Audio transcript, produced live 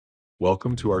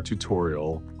Welcome to our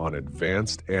tutorial on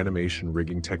advanced animation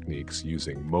rigging techniques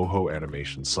using Moho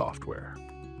animation software.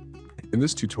 In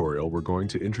this tutorial, we're going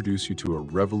to introduce you to a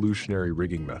revolutionary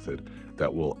rigging method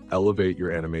that will elevate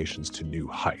your animations to new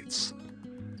heights.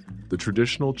 The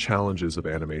traditional challenges of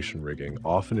animation rigging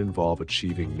often involve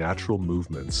achieving natural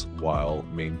movements while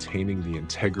maintaining the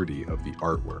integrity of the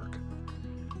artwork.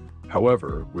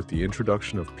 However, with the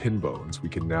introduction of pin bones, we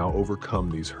can now overcome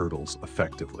these hurdles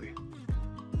effectively.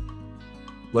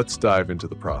 Let's dive into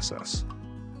the process.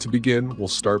 To begin, we'll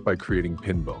start by creating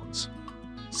pin bones.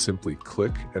 Simply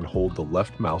click and hold the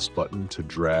left mouse button to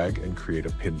drag and create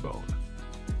a pin bone.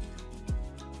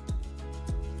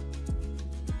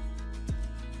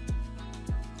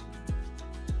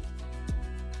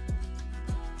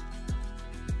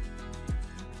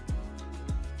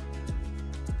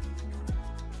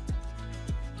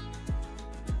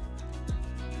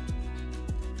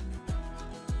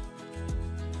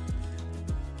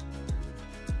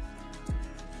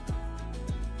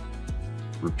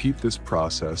 Repeat this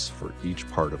process for each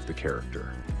part of the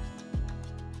character.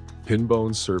 Pin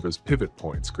bones serve as pivot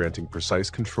points, granting precise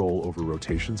control over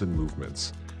rotations and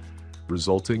movements,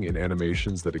 resulting in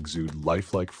animations that exude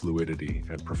lifelike fluidity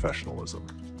and professionalism.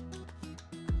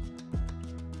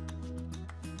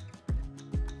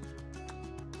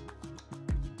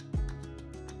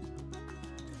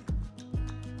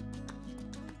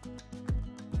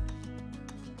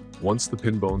 Once the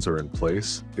pin bones are in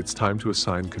place, it's time to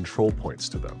assign control points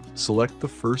to them. Select the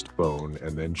first bone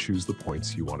and then choose the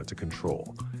points you want it to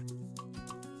control.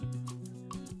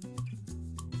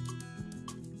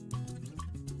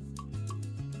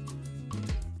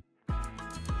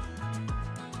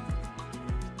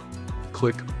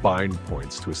 Click Bind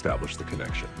Points to establish the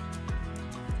connection.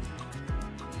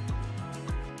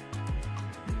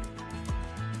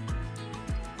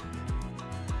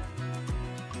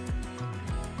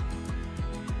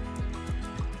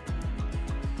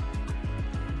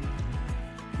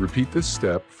 Repeat this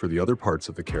step for the other parts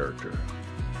of the character.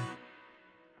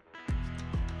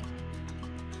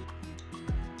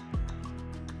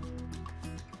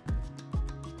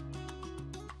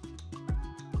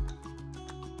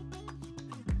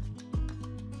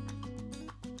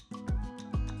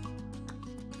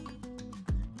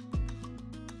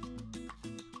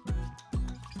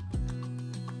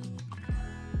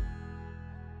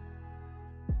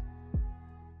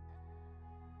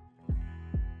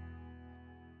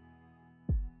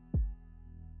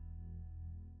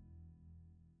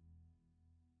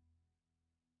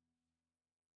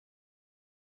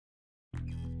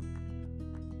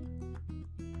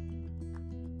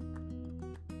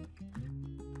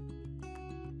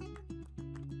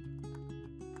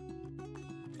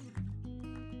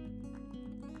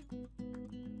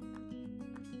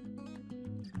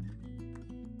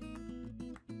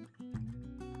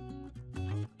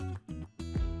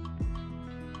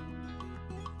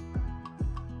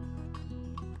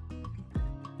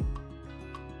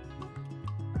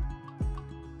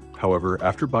 However,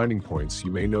 after binding points,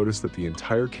 you may notice that the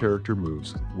entire character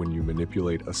moves when you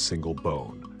manipulate a single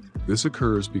bone. This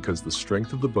occurs because the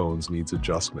strength of the bones needs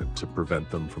adjustment to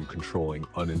prevent them from controlling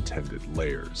unintended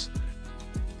layers.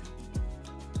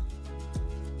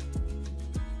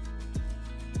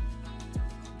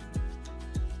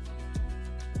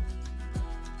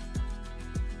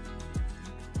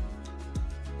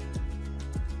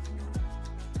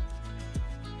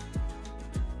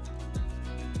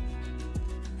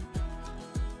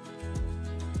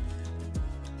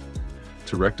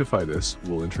 To rectify this,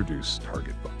 we'll introduce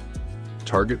target bones.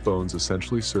 Target bones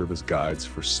essentially serve as guides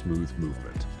for smooth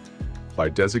movement. By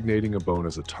designating a bone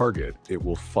as a target, it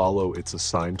will follow its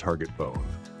assigned target bone,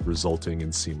 resulting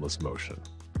in seamless motion.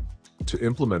 To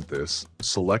implement this,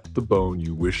 select the bone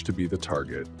you wish to be the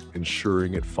target,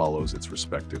 ensuring it follows its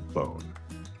respective bone.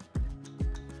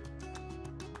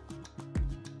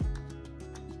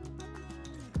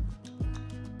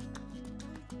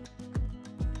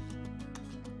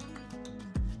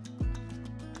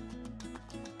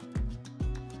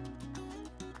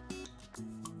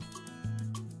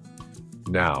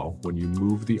 Now, when you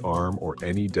move the arm or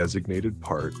any designated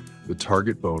part, the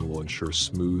target bone will ensure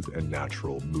smooth and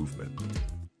natural movement.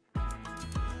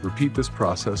 Repeat this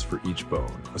process for each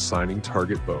bone, assigning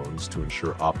target bones to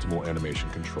ensure optimal animation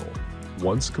control.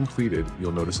 Once completed,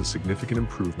 you'll notice a significant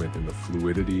improvement in the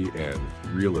fluidity and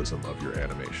realism of your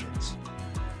animations.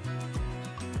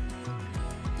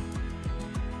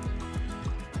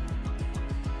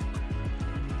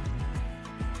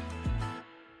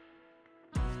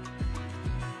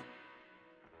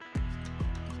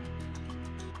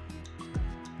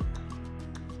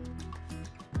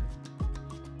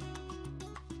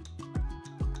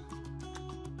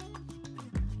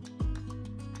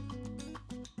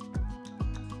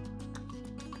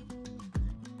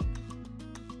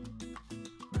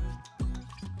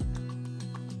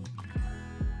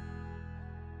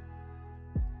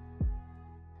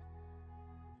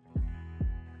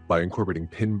 By incorporating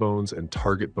pin bones and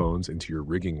target bones into your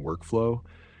rigging workflow,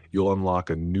 you'll unlock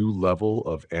a new level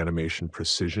of animation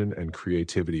precision and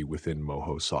creativity within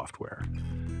Moho software.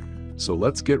 So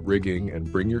let's get rigging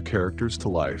and bring your characters to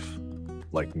life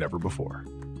like never before.